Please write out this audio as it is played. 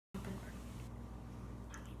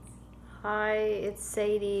Hi, it's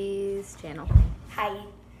Sadie's channel. Hi.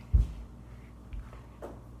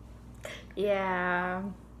 Yeah.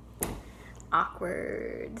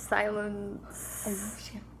 Awkward silence. Oh,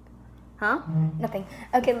 shit. Huh? Nothing.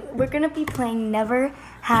 Okay, we're gonna be playing Never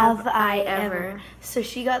Have I Ever. Ever. So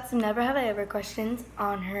she got some Never Have I Ever questions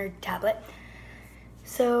on her tablet.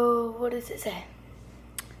 So what does it say?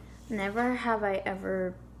 Never have I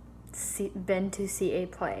ever been to see a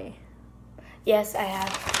play. Yes, I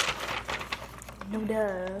have. No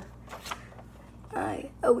duh. I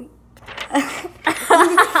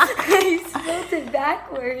spelled it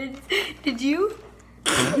backwards. Did you?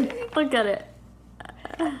 Look at it.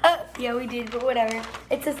 Yeah, we did, but whatever.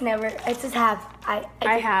 It says never. It says have. I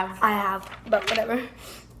have. I have, but whatever.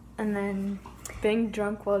 And then being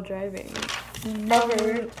drunk while driving.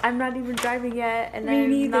 Never. I'm not even driving yet, and Me I'm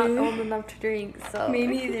neither. not old enough to drink, so. Me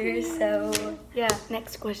neither. So yeah.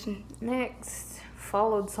 Next question. Next,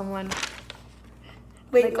 followed someone.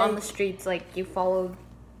 Wait, Like on the streets, like you followed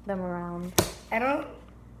them around. I don't.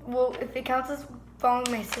 Well, if it counts as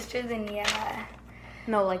following my sister, then yeah.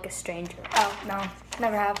 No, like a stranger. Oh no,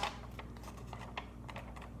 never have.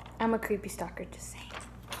 I'm a creepy stalker, just saying.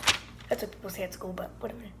 That's what people say at school, but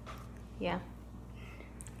whatever. Yeah.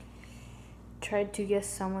 Tried to guess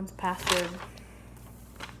someone's password.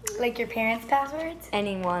 Like your parents' passwords?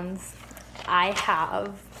 Anyone's. I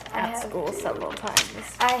have I at have school too. several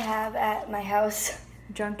times. I have at my house.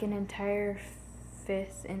 Drunk an entire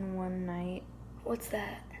fifth in one night. What's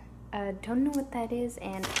that? Don't know what that is,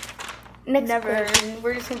 and Next Never. question.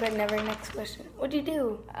 We're just gonna put never. Next question. What'd you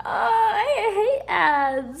do? I hate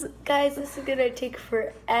ads. Guys, this is gonna take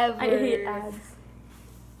forever. I hate ads.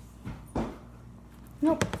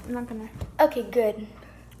 Nope, I'm not gonna. Okay, good.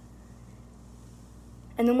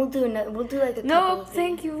 And then we'll do another. We'll do like a couple No, of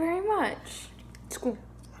thank you very much. School.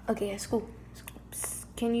 Okay, yeah, school. Psst,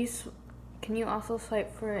 can you also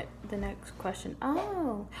swipe for the next question?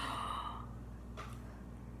 Oh.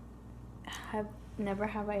 Never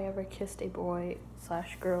have I ever kissed a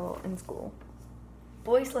boy/girl in school.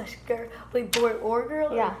 Boy/girl. Wait, boy or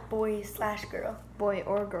girl? Yeah. Or boy/girl. Boy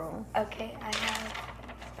or girl. Okay, I have.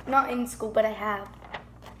 Not in school, but I have.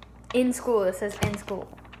 In school, it says in school.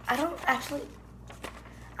 I don't actually.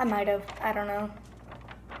 I might have. I don't know.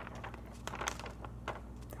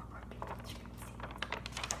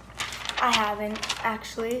 I haven't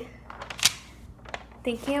actually.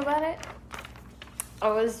 Thinking about it, I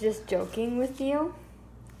was just joking with you.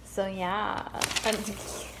 So yeah,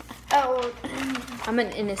 Oh. I'm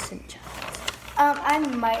an innocent child. I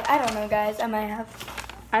might. I don't know, guys. I might have.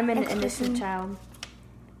 I'm an Next innocent question. child.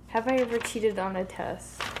 Have I ever cheated on a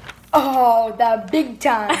test? Oh, the big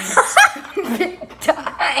time. Big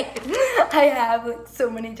time. I have like so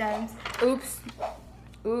many times. Oops.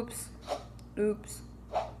 Oops. Oops.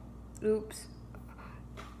 Oops.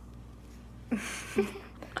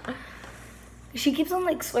 She keeps on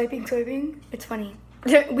like swiping. It's funny.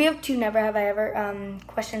 We have two never have I ever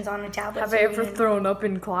questions on the tablet. Have so I we ever can- thrown up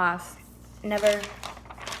in class? Never.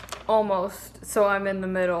 Almost. So I'm in the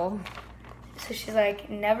middle. So she's like,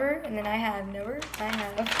 never, and then I have, never, I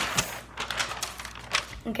have.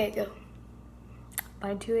 Okay, go.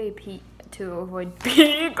 Lied to avoid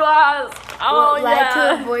PE class. Oh Well, lied to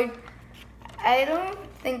yeah. avoid. I don't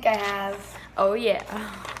think I have. Oh yeah.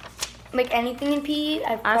 Like anything in PE,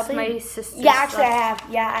 I've Ask probably. my sister. Yeah, actually, I have.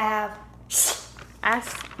 Yeah, I have.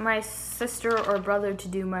 Ask my sister or brother to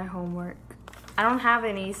do my homework. I don't have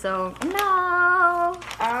any, so no.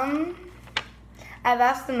 I've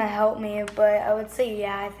asked them to help me, but I would say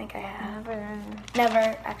yeah, I think I have.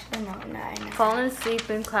 Never. Actually, no, I never. Fallen asleep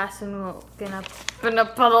in class and woken up in a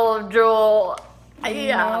puddle of drool.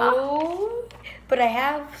 Yeah. No, but I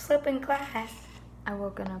have slept in class. I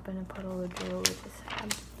woken up in a puddle of drool, which is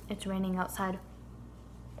sad. It's raining outside.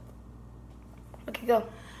 Okay, go.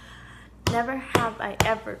 Never have I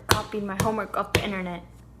ever copied my homework off the internet.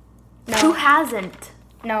 No. Who hasn't?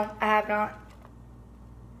 No, I have not.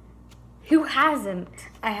 Who hasn't?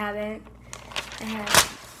 I haven't. I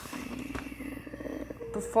have.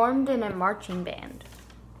 Performed in a marching band.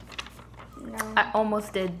 No. I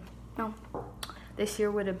almost did. No. This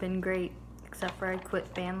year would have been great, except for I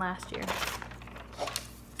quit band last year.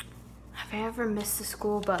 Have I ever missed the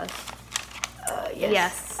school bus? Yes.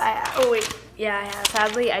 Yes. Oh wait. Yeah, I have.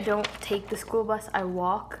 Sadly, I don't take the school bus. I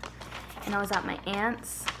walk, and I was at my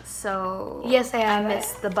aunt's, so Yes, I have. I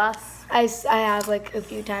missed the bus. I have like a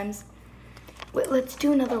few times. Wait, let's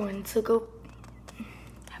do another one. So go.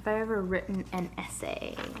 Have I ever written an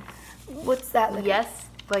essay? What's that? Like? Yes,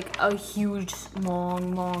 like a huge,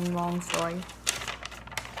 long story.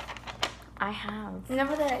 I have.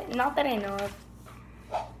 Never that. Not that I know of.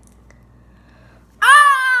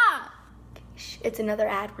 It's another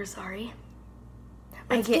ad. We're sorry.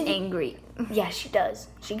 I get angry. Yeah, she does.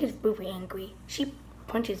 She gets really angry. She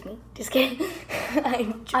punches me. Just kidding.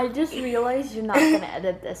 I just realized you're not gonna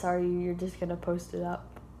edit this, are you? You're just gonna post it up.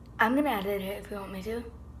 I'm gonna edit it if you want me to.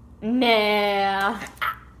 Nah.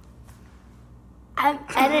 I'm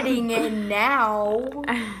editing it now.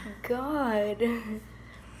 God.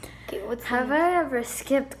 Okay, what's Have I ever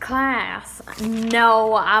skipped class?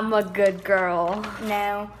 No, I'm a good girl.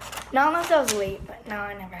 No. Not unless I was late, but no,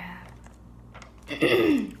 I never have.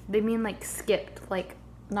 They mean like skipped, like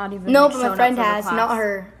not even. No, like, but my shown up friend for the has, class. not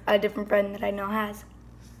her. A different friend that I know has.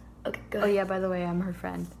 Okay, go Oh ahead. yeah, by the way, I'm her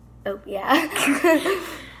friend. Oh, yeah.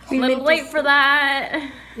 A little late for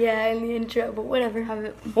that. Yeah, in the intro, but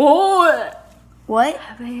whatever. Oh! What?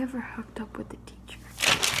 Have I ever hooked up with a teacher?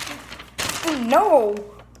 No.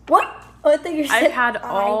 What? Oh, I thought you said I've had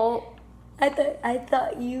all. I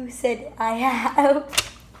thought you said I have.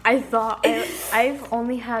 I've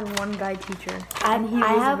only had one guy teacher, and he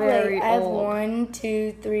was very I have old. 1,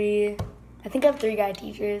 2, 3. I think I have 3 guy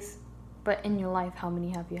teachers. But in your life, how many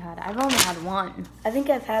have you had? I've only had one. I think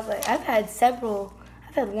I've had several.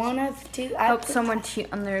 I've had 1, I've had 2. Help someone cheat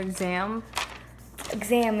on their exam.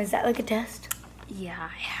 Exam, is that like a test? Yeah,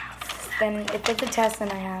 I have. Then if it's a test, then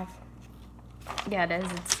I have. Yeah, it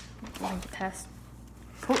is. It's like a test.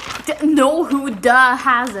 No, who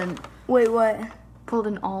hasn't Wait, what? pulled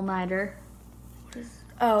an all-nighter?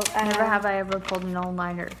 Oh, Never have I ever pulled an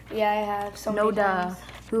all-nighter. Yeah, I have. So No, many duh. times.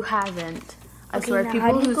 Who hasn't? I Okay, swear, now people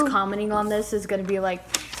how do you who's go- commenting on this is gonna be like,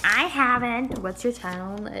 I haven't. What's your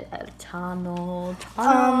channel? Tunnel.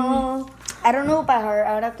 I don't know about her.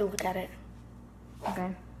 I would have to look at it.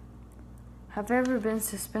 Okay. Have I ever been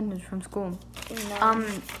suspended from school? No.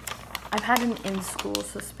 I've had an in-school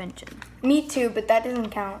suspension. Me too, but that doesn't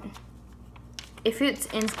count. If it's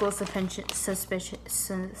in-school suspension,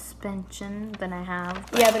 then I have.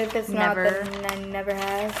 Yeah, but if it's Never. not, then I never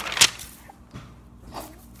have.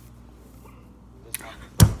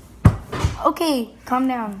 Okay, calm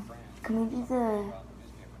down. Can we do the...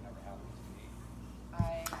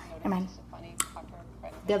 Never mind.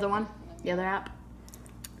 The other one? The other app?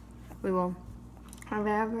 We will. Have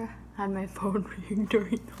I ever had my phone ring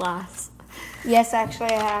during class? Yes,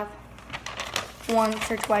 actually I have. Once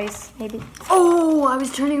or twice, maybe. Oh, I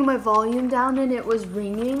was turning my volume down and it was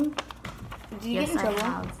ringing. Did you Yes, get in trouble? I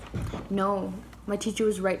have. No, my teacher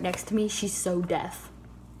was right next to me. She's so deaf.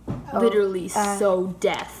 Oh, Literally so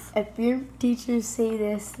deaf. If your teachers say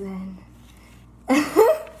this, then...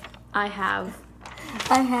 I have.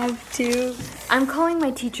 I have too. I'm calling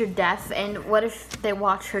my teacher deaf, and what if they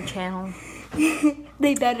watch her channel?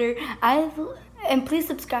 They better. And please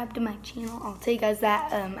subscribe to my channel. I'll tell you guys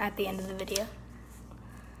that at the end of the video.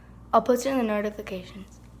 I'll post it in the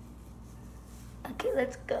notifications. Okay,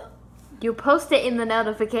 let's go. You'll post it in the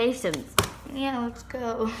notifications. Yeah, let's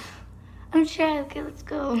go. I'm shy. Okay, let's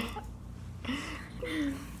go.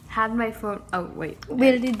 Had my phone. Oh, wait. We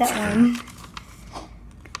already did that one.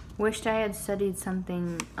 Wished I had studied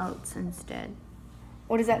something else instead.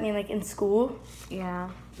 What does that mean, like in school? Yeah.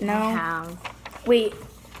 No. I have. Wait.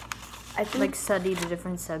 I think... Like, studied a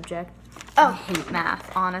different subject. Oh. I hate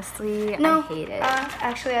math, honestly. No. I hate it.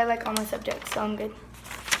 Actually, I like all my subjects, so I'm good.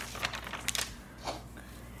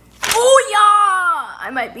 Oh, yeah! I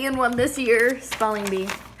might be in one this year. Spelling bee.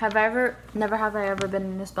 Never have I ever been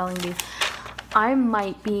in a spelling bee. I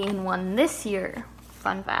might be in one this year.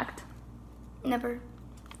 Fun fact. Never.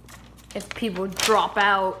 If people drop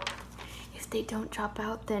out. If they don't drop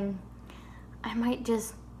out, then I might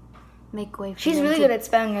just make way for She's them really to- good at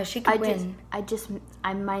spelling, though. She could win.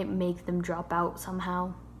 I might make them drop out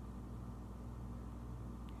somehow.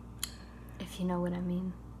 If you know what I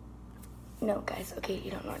mean. No, guys. Okay, you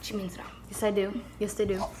don't know what she means now. Yes, I do. Yes, they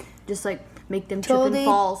do. Just like make them trip Totally. and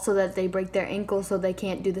fall so that they break their ankle so they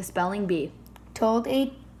can't do the spelling bee. Told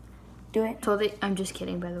a... Do it. I'm just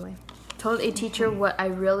kidding, by the way. Told a teacher what I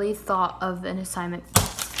really thought of an assignment.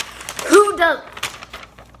 Who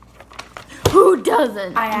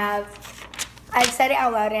doesn't? I have. I've said it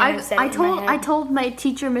out loud and I've said it in my head. I told my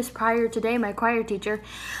teacher, Miss Pryor, today, my choir teacher,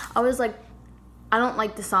 I was like, I don't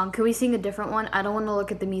like the song. Can we sing a different one? I don't want to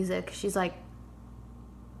look at the music. She's like,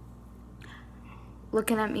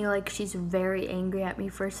 looking at me like she's very angry at me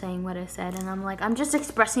for saying what I said. And I'm like, I'm just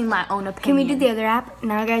expressing my own opinion. Can we do the other app?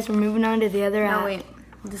 Now, guys, we're moving on to the other app. No, wait.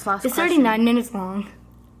 This last It's question. 39 minutes long.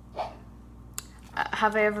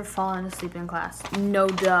 Have I ever fallen asleep in class? No,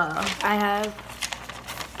 duh. I have.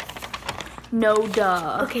 No,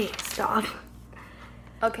 duh. Okay, stop.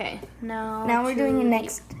 Okay, now. Now we're doing the to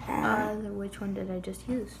next app. Which one did I just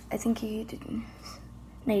use? I think you didn't.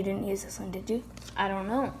 No, you didn't use this one, did you? I don't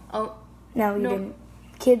know. Oh, No, you No. didn't.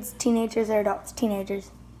 Kids, teenagers, or adults?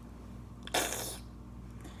 Teenagers.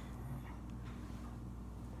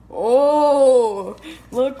 Oh,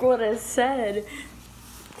 look what it said.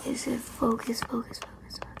 Is it focus, focus,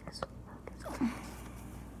 focus, focus, focus?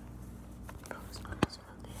 Focus, focus,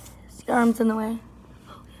 focus. Your arm's in the way.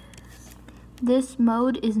 This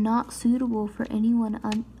mode is not suitable for anyone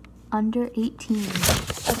under 18.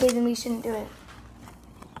 Okay, then we shouldn't do it.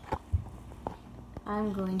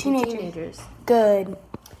 I'm going to Teenagers. teenagers. Good.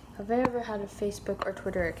 Have I ever had a Facebook or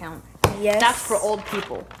Twitter account? Yes. That's for old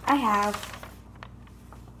people. I have.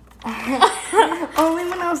 Only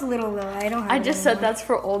when I was little, though. I don't have I it just said anymore. that's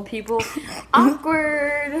for old people.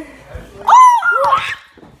 Awkward.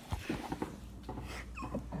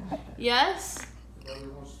 Yes?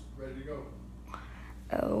 Everyone's ready to go.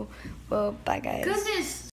 Oh, well, bye, guys. Goodness.